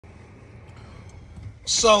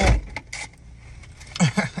So,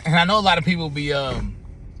 and I know a lot of people be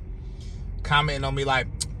commenting on me like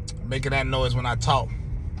making that noise when I talk.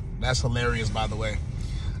 That's hilarious, by the way.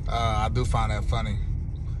 I do find that funny.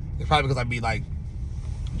 It's probably because I be like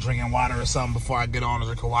drinking water or something before I get on to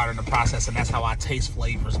drink water in the process, and that's how I taste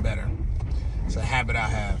flavors better. It's a habit I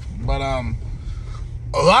have. But a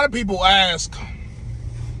lot of people ask,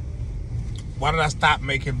 why did I stop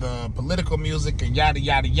making the political music and yada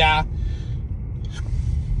yada yada?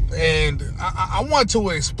 And I want to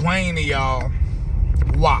explain to y'all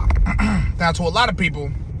why. Now, to a lot of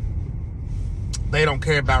people, they don't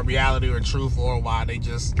care about reality or truth or why. They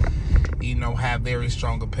just, have very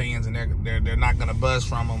strong opinions, and they're not gonna budge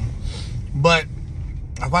from them. But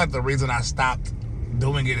I feel like the reason I stopped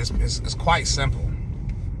doing it is quite simple.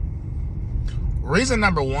 Reason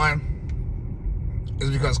number one is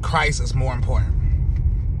because Christ is more important.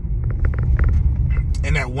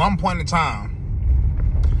 And at one point in time,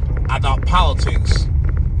 I thought politics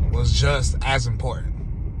was just as important.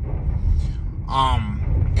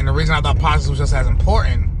 And the reason I thought politics was just as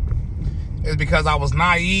important is because I was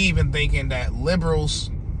naive in thinking that liberals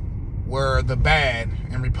were the bad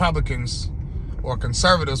and Republicans or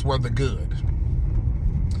conservatives were the good.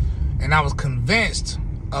 And I was convinced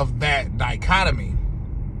of that dichotomy.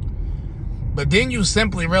 But then you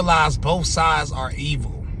simply realize both sides are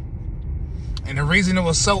evil. And the reason it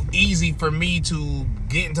was so easy for me to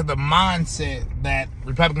get into the mindset that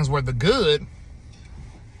Republicans were the good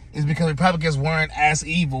is because Republicans weren't as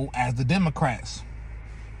evil as the Democrats.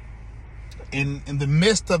 In the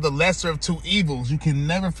midst of the lesser of two evils, you can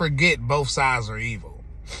never forget both sides are evil.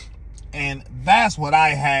 And that's what I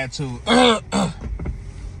had to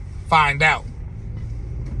find out.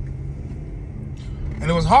 And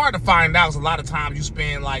it was hard to find out because a lot of times you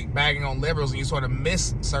spend like bagging on liberals and you sort of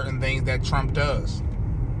miss certain things that Trump does.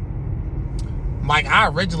 Like, I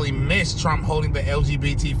originally missed Trump holding the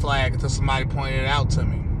LGBT flag until somebody pointed it out to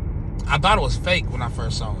me. I thought it was fake when I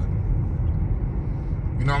first saw it.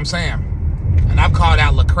 You know what I'm saying? And I've called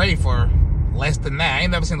out Lecrae for less than that. I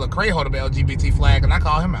ain't never seen Lecrae hold up an LGBT flag, and I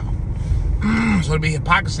call him out. So it'd be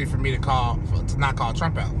hypocrisy for me to not call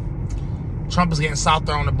Trump out. Trump is getting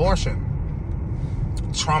softer on abortion.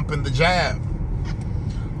 Trump and the jab.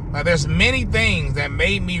 Now, there's many things that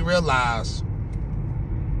made me realize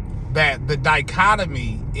that the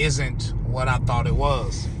dichotomy isn't what I thought it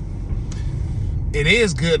was. It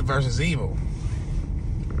is good versus evil.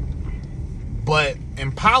 But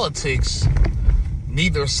in politics,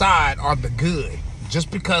 neither side are the good.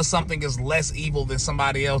 Just because something is less evil than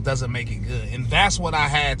somebody else doesn't make it good. And that's what I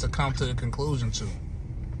had to come to the conclusion to.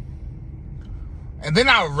 And then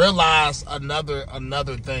I realized another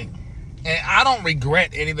thing. And I don't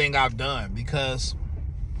regret anything I've done because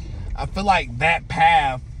I feel like that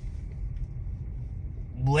path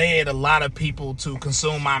led a lot of people to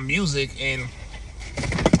consume my music, and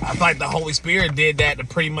I feel like the Holy Spirit did that to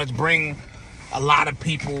pretty much bring a lot of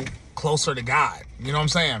people closer to God. You know what I'm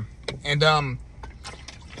saying? And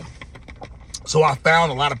so I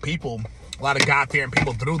found a lot of God-fearing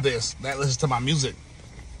people through this that listen to my music.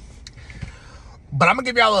 But I'm gonna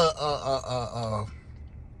give y'all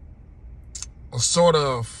a sort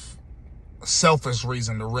of selfish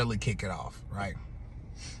reason to really kick it off, right?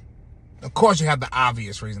 Of course, you have the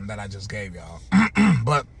obvious reason that I just gave y'all,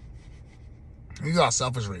 but you got a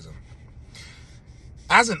selfish reason.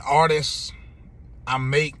 As an artist, I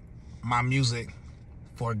make my music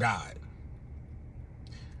for God,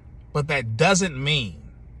 but that doesn't mean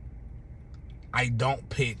I don't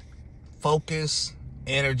put focus,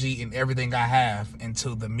 energy, and everything I have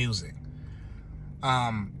into the music.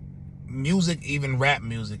 Music, even rap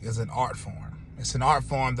music, is an art form. It's an art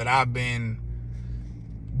form that I've been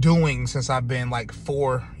doing since I've been like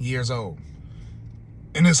 4 years old.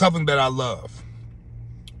 And it's something that I love.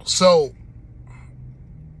 So,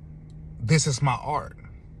 this is my art.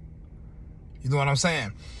 You know what I'm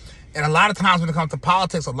saying? And a lot of times when it comes to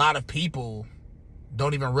politics, a lot of people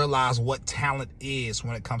don't even realize what talent is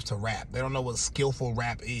when it comes to rap. They don't know what skillful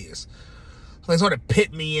rap is. So they sort of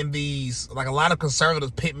pit me in these, like a lot of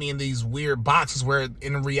conservatives pit me in these weird boxes where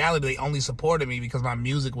in reality they only supported me because my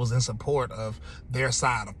music was in support of their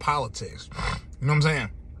side of politics. You know what I'm saying?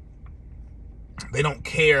 They don't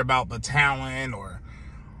care about the talent or,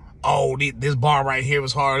 oh, this bar right here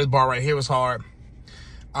was hard, this bar right here was hard. You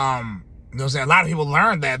know what I'm saying? A lot of people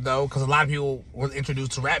learned that though, because a lot of people were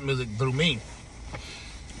introduced to rap music through me.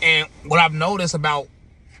 And what I've noticed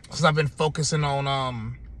since I've been focusing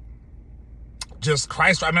on just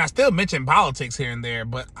Christ, I mean, I still mention politics here and there,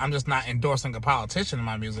 but I'm just not endorsing a politician in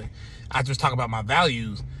my music. I just talk about my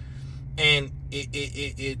values. And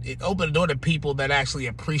it opened the door to people that actually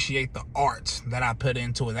appreciate the art that I put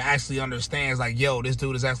into it, that actually understands, like, yo, this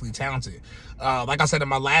dude is actually talented. Like I said in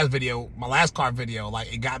my last car video,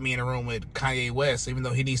 like, it got me in a room with Kanye West, even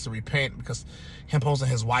though he needs to repent, because him posting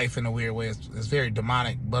his wife in a weird way is very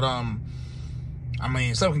demonic. But I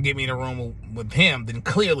mean, if someone can get me in a room with him, then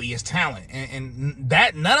clearly it's talent. And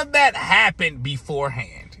that, none of that happened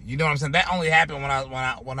beforehand. You know what I'm saying? That only happened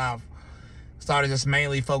when I started just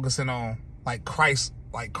mainly focusing on like Christ,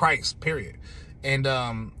 period. And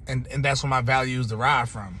that's where my values derive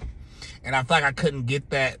from. And I feel like I couldn't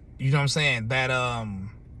get that, you know what I'm saying, that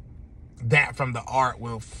from the art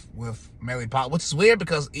with mainly pop, which is weird,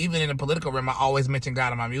 because even in the political realm, I always mention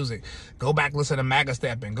God in my music. Go back, listen to MAGA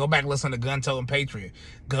Stepping. Go back, listen to Gun Toting Patriot.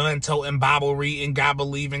 Gun Toting, Bible reading, God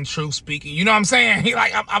believing, truth speaking. You know what I'm saying?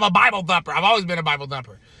 Like, I'm a Bible thumper. I've always been a Bible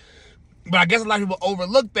thumper. But I guess a lot of people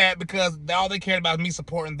overlook that because all they cared about is me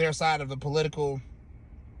supporting their side of the political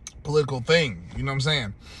thing. You know what I'm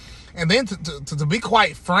saying? And then to be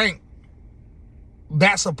quite frank,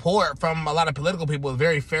 that support from a lot of political people is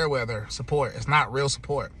very fair weather support. It's not real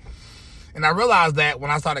support. And I realized that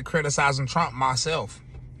when I started criticizing Trump myself.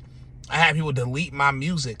 I had people delete my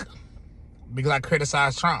music because I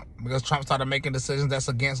criticized Trump, because Trump started making decisions that's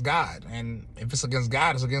against God. And if it's against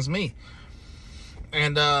God, it's against me.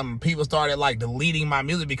 And people started like deleting my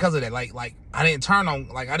music because of that. Like I didn't turn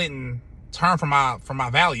from my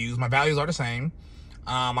values. My values are the same.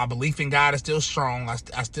 My belief in God is still strong. I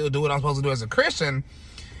still do what I'm supposed to do as a Christian.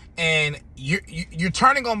 And you're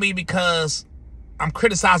turning on me because I'm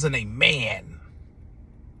criticizing a man.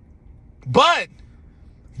 But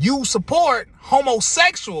you support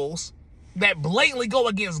homosexuals that blatantly go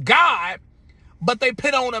against God, but they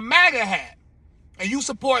put on a MAGA hat. And you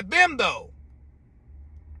support them though.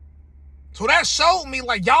 So that showed me,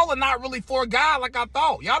 like, y'all are not really for God like I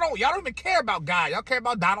thought. Y'all don't even care about God. Y'all care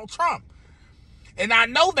about Donald Trump. And I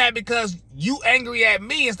know that because you angry at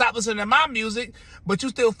me and stop listening to my music, but you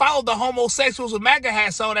still follow the homosexuals with MAGA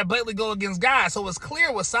hats on that blatantly go against God. So it's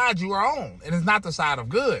clear what side you are on, and it's not the side of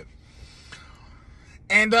good.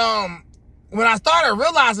 And when I started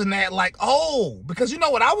realizing that, like, oh, because you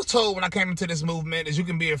know what I was told when I came into this movement is you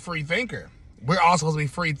can be a free thinker. We're all supposed to be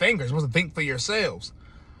free thinkers. We're supposed to think for yourselves.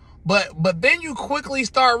 But then you quickly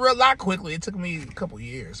start not quickly, it took me a couple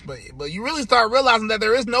years, but you really start realizing that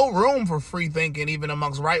there is no room for free thinking even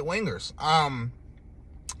amongst right wingers.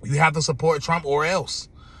 You have to support Trump or else.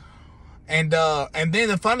 And then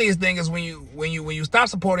the funniest thing is when you stop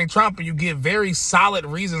supporting Trump and you give very solid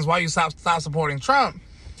reasons why you stop supporting Trump,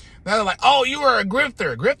 they're like, oh, you were a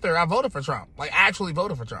grifter. Grifter, I voted for Trump. Like, I actually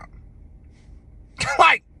voted for Trump.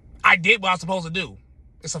 Like, I did what I was supposed to do.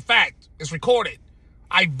 It's a fact. It's recorded.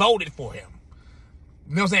 I voted for him.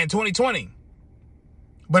 You know what I'm saying? 2020.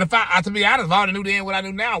 But if I to be honest, if I would have knew then what I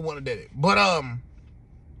knew now, I wouldn't have did it. But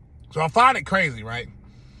so I find it crazy, right?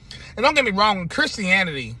 And don't get me wrong, in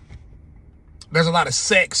Christianity, there's a lot of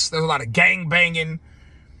sex, there's a lot of gang banging,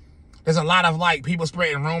 there's a lot of like people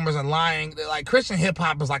spreading rumors and lying. Like, Christian hip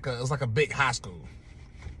hop is like a big high school.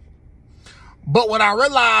 But what I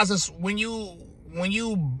realize is when you're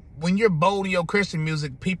bold in your Christian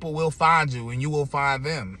music, people will find you and you will find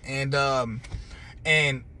them. And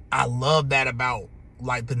I love that about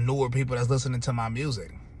like the newer people that's listening to my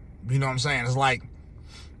music. You know what I'm saying? It's like,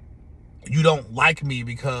 you don't like me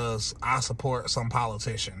because I support some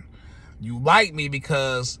politician. You like me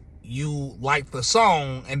because you like the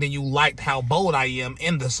song and then you liked how bold I am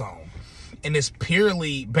in the song. And it's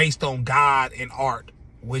purely based on God and art,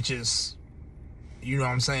 which is, you know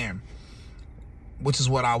what I'm saying, which is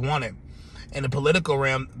what I wanted. In the political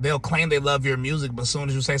realm, they'll claim they love your music, but as soon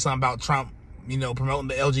as you say something about Trump, you know, promoting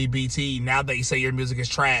the LGBT, now they say your music is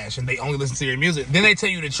trash and they only listen to your music. Then they tell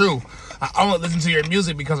you the truth. I only listen to your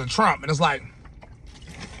music because of Trump. And it's like,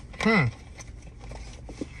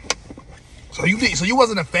 So you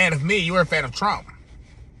wasn't a fan of me, you were a fan of Trump.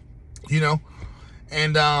 You know?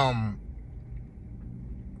 And I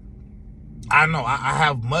don't know, I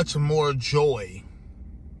have much more joy.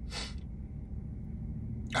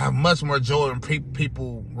 I have much more joy when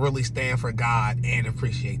people really stand for God and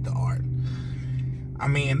appreciate the art. I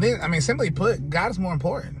mean, simply put, God is more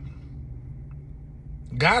important.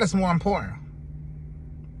 God is more important.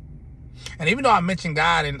 And even though I mention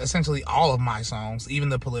God in essentially all of my songs, even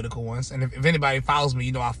the political ones, and if anybody follows me,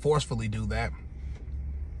 you know I forcefully do that.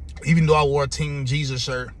 Even though I wore a Team Jesus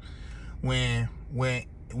shirt when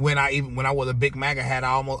I wore the big MAGA hat,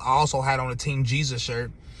 I also had on a Team Jesus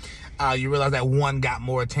shirt. You realize that one got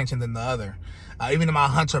more attention than the other. Even in my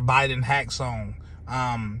Hunter Biden hack song,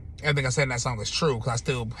 everything I said in that song is true because I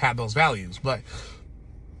still have those values. But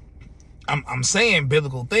I'm saying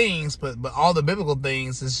biblical things, but all the biblical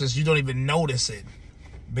things is just you don't even notice it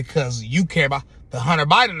because you care about the Hunter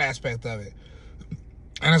Biden aspect of it.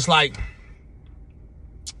 And it's like,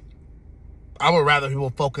 I would rather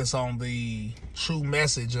people focus on the true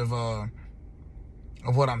message of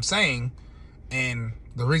what I'm saying. And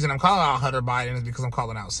the reason I'm calling out Hunter Biden is because I'm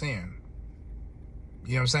calling out sin.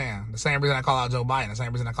 You know what I'm saying? The same reason I call out Joe Biden, the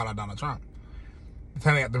same reason I call out Donald Trump.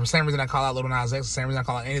 The same reason I call out Lil Nas X, the same reason I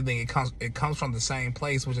call out anything, it comes from the same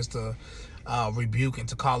place, which is to rebuke and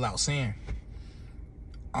to call out sin.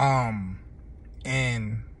 And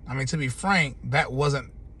I mean, to be frank, that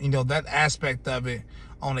wasn't, you know, that aspect of it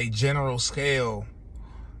on a general scale,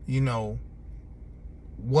 you know,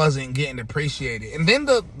 wasn't getting appreciated. And then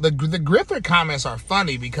the grifter comments are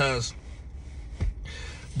funny because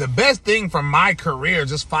the best thing for my career,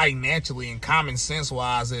 just financially and common sense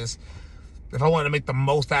wise, is if I wanted to make the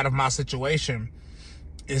most out of my situation,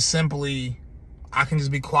 is simply I can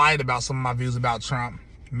just be quiet about some of my views about Trump,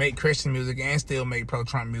 make Christian music and still make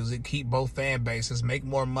pro-Trump music, keep both fan bases, make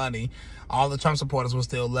more money. All the Trump supporters will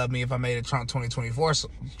still love me if I made a Trump 2024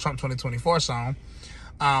 song.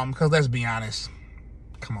 Because let's be honest,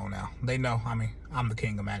 come on now, they know, I mean, I'm the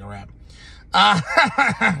king of MAGA rap.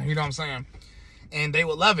 You know what I'm saying? And they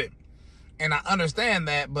would love it. And I understand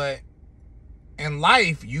that, but in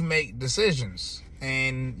life, you make decisions,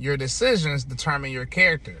 and your decisions determine your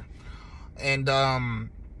character. And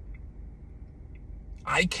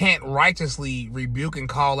I can't righteously rebuke and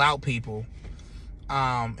call out people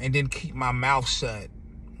and then keep my mouth shut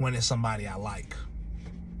when it's somebody I like.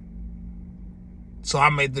 So I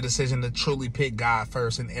made the decision to truly pick God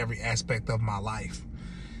first in every aspect of my life.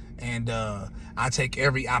 And I take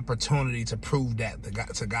every opportunity to prove that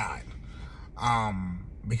to God.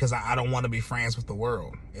 Because I don't want to be friends with the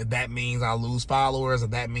world. If that means I lose followers,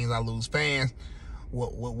 if that means I lose fans,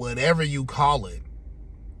 whatever you call it,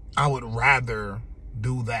 I would rather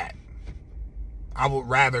do that. I would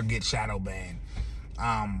rather get shadow banned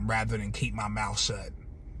rather than keep my mouth shut.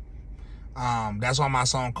 That's why my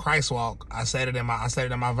song Christ Walk, I said it in my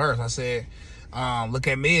verse. I said, look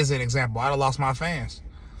at me as an example. I'd have lost my fans.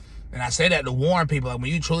 And I say that to warn people, like,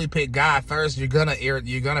 when you truly pick God first, you're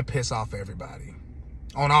gonna piss off everybody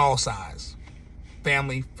on all sides,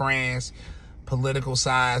 family, friends, political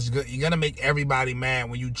sides. You're gonna make everybody mad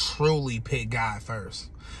when you truly pick God first.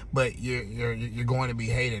 But you're going to be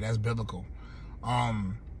hated. That's biblical. So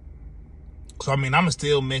I mean, I'm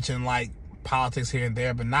still mention like politics here and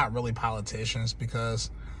there, but not really politicians, because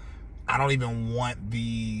I don't even want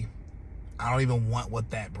what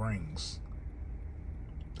that brings.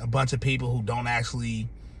 A bunch of people who don't actually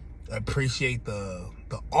appreciate the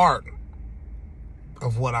art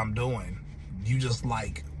of what I'm doing. You just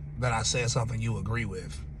like that I said something you agree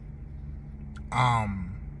with.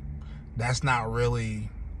 That's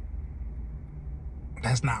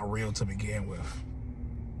not real to begin with.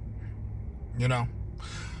 You know?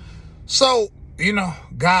 So, you know,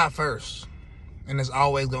 God first. And it's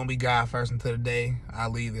always going to be God first until the day I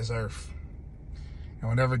leave this earth. And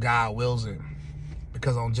whenever God wills it.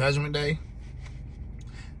 Because on Judgment Day,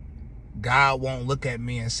 God won't look at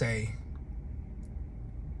me and say,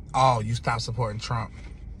 oh, you stopped supporting Trump.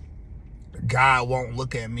 God won't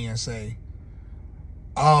look at me and say,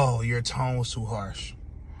 oh, your tone's too harsh.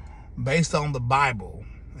 Based on the Bible,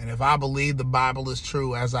 and if I believe the Bible is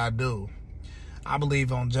true, as I do, I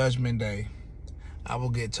believe on Judgment Day, I will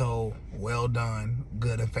get told, well done,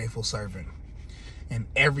 good and faithful servant. And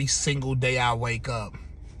every single day I wake up,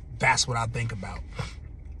 that's what I think about.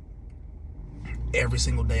 Every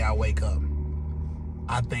single day I wake up,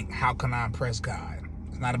 I think, how can I impress God?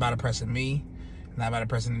 It's not about impressing me. It's not about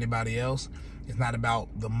impressing anybody else. It's not about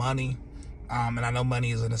the money. And I know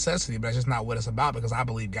money is a necessity, but that's just not what it's about, because I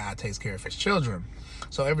believe God takes care of his children.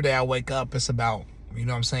 So every day I wake up, it's about, you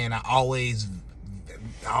know what I'm saying, I always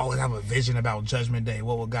have a vision about Judgment Day.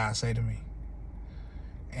 What will God say to me?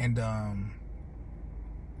 And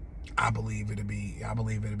I believe it'll be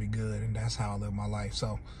good, and that's how I live my life.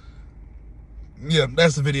 So yeah,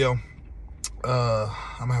 that's the video. I'm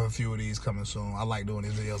gonna have a few of these coming soon. I like doing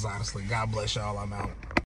these videos, honestly. God bless y'all. I'm out.